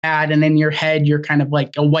pad, and in your head, you're kind of like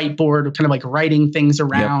a whiteboard, kind of like writing things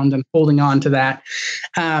around and holding on to that.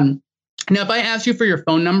 Now, if I ask you for your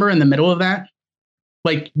phone number in the middle of that,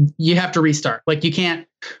 like you have to restart. Like you can't,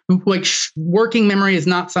 like working memory is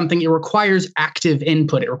not something, it requires active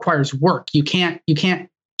input. It requires work. You can't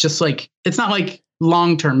just like, it's not like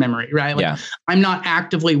long-term memory, right? Like I'm not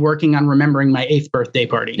actively working on remembering my 8th birthday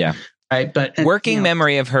party. Yeah. Right. But working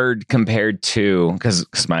memory I've heard compared to, because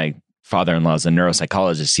my father-in-law is a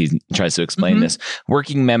neuropsychologist. He tries to explain this.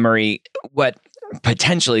 Working memory, what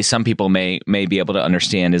potentially some people may be able to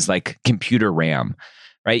understand is like computer RAM,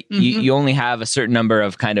 right? You only have a certain number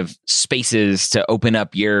of kind of spaces to open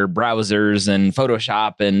up your browsers and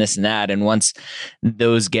Photoshop and this and that. And once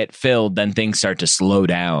those get filled, then things start to slow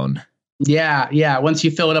down. Yeah. Once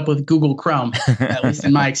you fill it up with Google Chrome, at least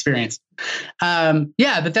in my experience. But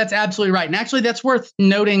that's absolutely right. And actually, that's worth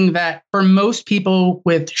noting that for most people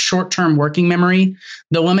with short-term working memory,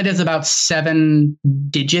 the limit is about 7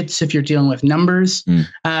 digits if you're dealing with numbers.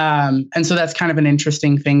 And so that's kind of an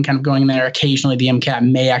interesting thing kind of going there. Occasionally, the MCAT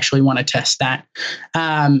may actually want to test that.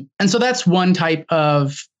 And so that's one type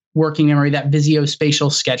of working memory, that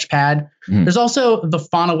visuospatial sketchpad. There's also the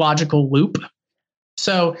phonological loop.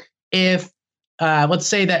 So if let's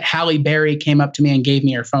say that Halle Berry came up to me and gave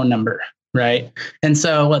me her phone number, right? And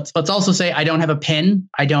so let's also say I don't have a PIN.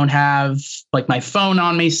 I don't have like my phone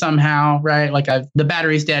on me somehow, right? Like the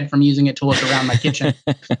battery's dead from using it to look around my kitchen.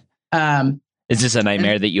 Is this a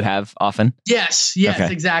nightmare that you have often? Yes, okay.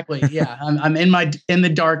 Exactly. Yeah, I'm in the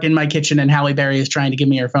dark in my kitchen, and Halle Berry is trying to give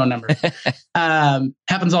me her phone number.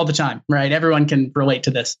 Happens all the time, right? Everyone can relate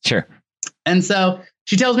to this. Sure. And so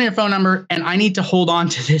she tells me her phone number, and I need to hold on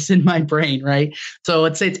to this in my brain, right? So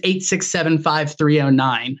let's say it's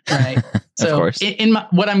 8675309, right? So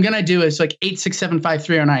what I'm going to do is like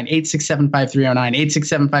 8675309, 8675309,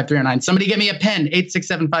 8675309. Somebody give me a pen,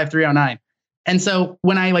 8675309. And so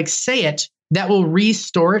when I like say it, that will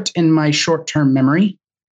restore it in my short-term memory.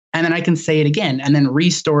 And then I can say it again and then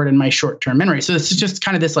restore it in my short-term memory. So this is just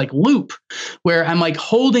kind of this like loop where I'm like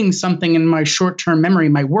holding something in my short-term memory,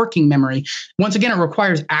 my working memory. Once again, it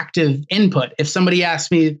requires active input. If somebody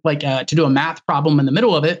asks me like to do a math problem in the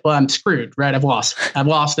middle of it, well, I'm screwed, right? I've lost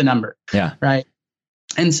the number. Yeah. Right.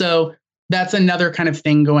 And so that's another kind of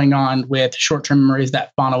thing going on with short-term memory, is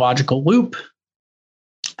that phonological loop.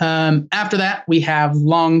 After that, we have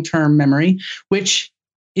long-term memory, which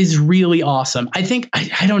is really awesome. I think,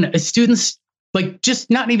 I don't know, students, like just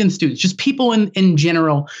not even students, just people in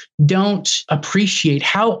general don't appreciate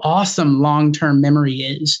how awesome long-term memory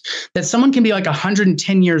is. That someone can be like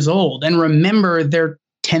 110 years old and remember their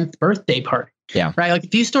 10th birthday party. Yeah. Right. Like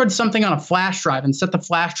if you stored something on a flash drive and set the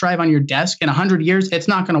flash drive on your desk in 100 years, it's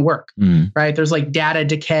not going to work. Right. There's like data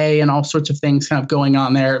decay and all sorts of things kind of going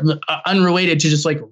on there, unrelated to just like